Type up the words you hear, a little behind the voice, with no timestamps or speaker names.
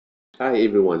Hi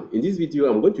everyone, in this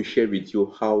video I'm going to share with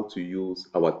you how to use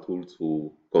our tool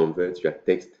to convert your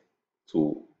text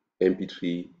to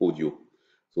MP3 audio.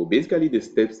 So basically the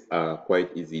steps are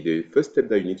quite easy. The first step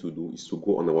that you need to do is to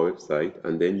go on our website,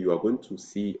 and then you are going to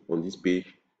see on this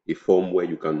page a form where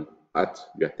you can add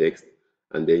your text,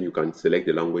 and then you can select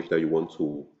the language that you want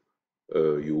to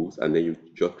use, and then you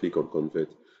just click on convert.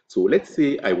 So let's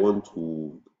say I want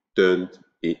to turn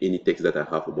any text that I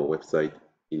have on my website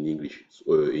in English,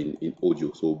 in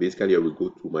audio. So basically I will go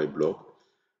to my blog,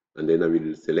 and then I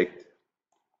will select,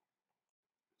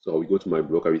 so I will go to my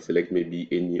blog, I will select maybe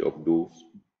any of those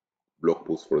blog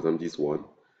posts, for example this one,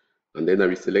 and then I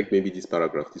will select maybe this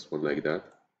paragraph, this one like that,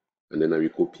 and then I will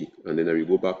copy, and then I will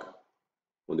go back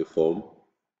on the form,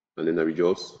 and then I will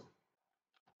just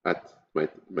add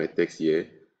my text here,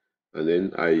 and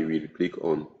then I will click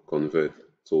on convert.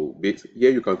 So here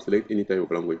you can select any type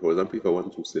of language. For example, if I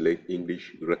want to select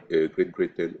English Great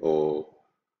Britain, or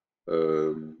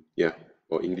yeah,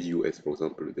 or English US, for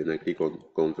example, then I click on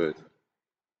convert.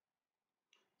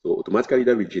 So automatically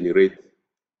that will generate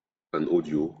an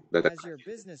audio that As your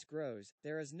business grows,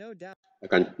 there is no doubt. I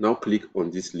can now click on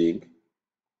this link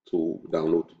to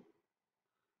download.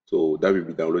 So that will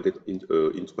be downloaded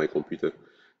into my computer.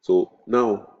 So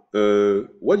now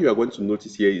what you are going to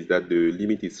notice here is that the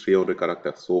limit is 300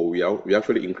 characters. So we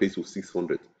actually increased to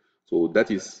 600. So that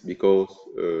is because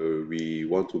we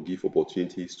want to give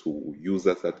opportunities to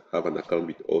users that have an account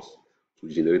with us to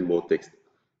generate more text.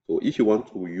 So if you want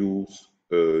to use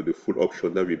the full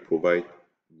option that will provide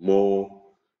more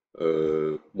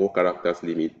characters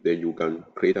limit, then you can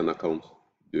create an account.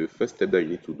 The first step that you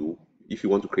need to do, if you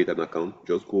want to create an account,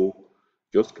 just go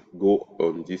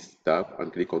on this tab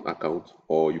and click on account,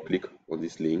 or you click on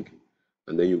this link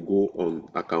and then you go on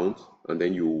account, and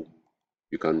then you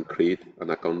can create an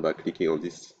account by clicking on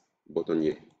this button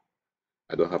here.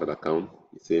 I don't have an account.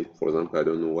 It's same, for example, I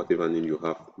don't know, whatever name you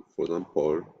have, for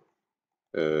example,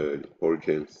 Paul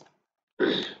James.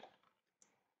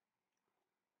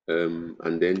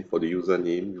 And then for the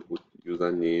username, you put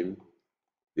username,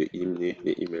 the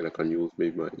email I can use,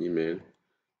 maybe my email,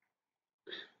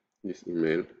 this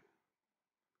email.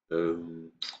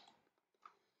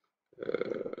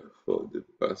 For the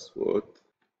password,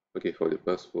 okay, for the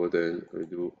password, then I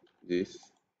do this,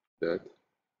 that,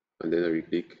 and then I will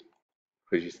click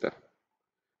register.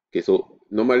 Okay, so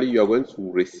normally you are going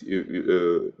to receive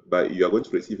you are going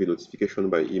to receive a notification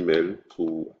by email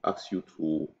to ask you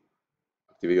to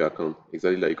activate your account,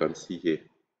 exactly like you can see here.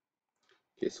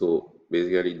 Okay, so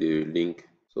basically the link.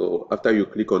 So after you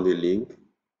click on the link,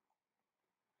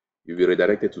 you'll be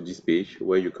redirected to this page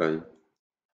where you can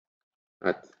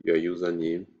add your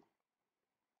username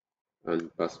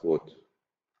and password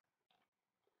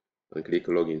and click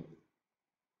login.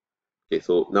 Okay,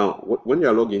 so now when you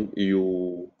are logging,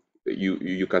 you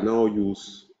can now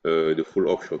use the full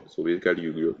option. So basically,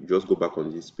 you just go back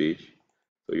on this page.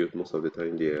 So most of the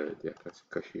time they are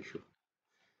cache issue.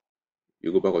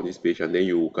 You go back on this page, and then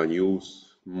you can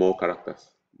use more characters,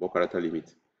 more character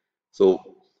limit. So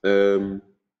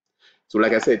so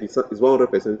like I said, it's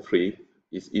 100% free.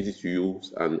 It's easy to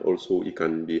use, and also it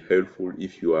can be helpful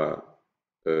if you are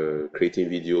creating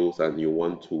videos and you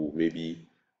want to maybe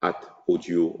add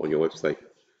audio on your website.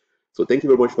 So thank you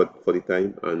very much for the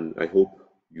time, and I hope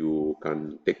you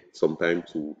can take some time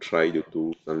to try the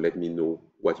tools and let me know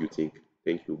what you think.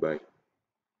 Thank you. Bye.